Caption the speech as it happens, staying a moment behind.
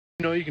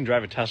You know you can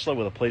drive a Tesla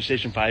with a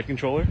PlayStation 5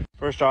 controller?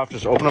 First off,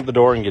 just open up the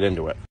door and get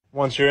into it.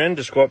 Once you're in,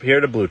 just go up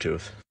here to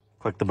Bluetooth.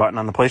 Click the button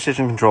on the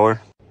PlayStation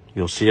controller.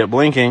 You'll see it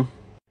blinking.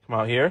 Come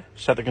out here,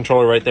 set the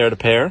controller right there to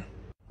pair.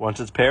 Once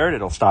it's paired,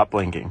 it'll stop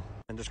blinking.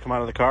 And just come out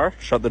of the car,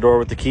 shut the door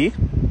with the key.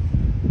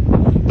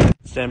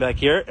 Stand back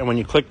here, and when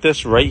you click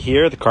this right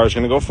here, the car's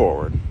gonna go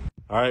forward.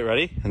 All right,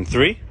 ready? In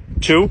 3,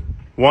 2,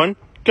 1,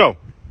 go.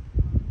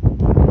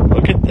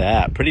 Look at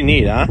that, pretty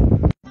neat, huh?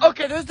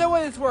 Okay, there's no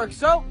way this works,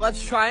 so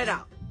let's try it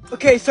out.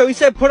 Okay, so he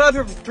said put on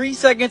for 3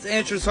 seconds and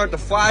it should start to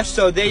flash,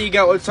 so there you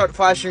go, it'll start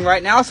flashing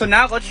right now, so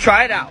now let's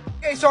try it out.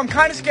 Okay, so I'm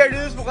kind of scared to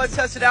do this, but let's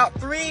test it out.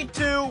 3,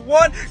 2,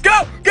 1,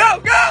 go, go,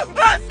 go!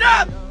 Ah,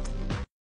 stop!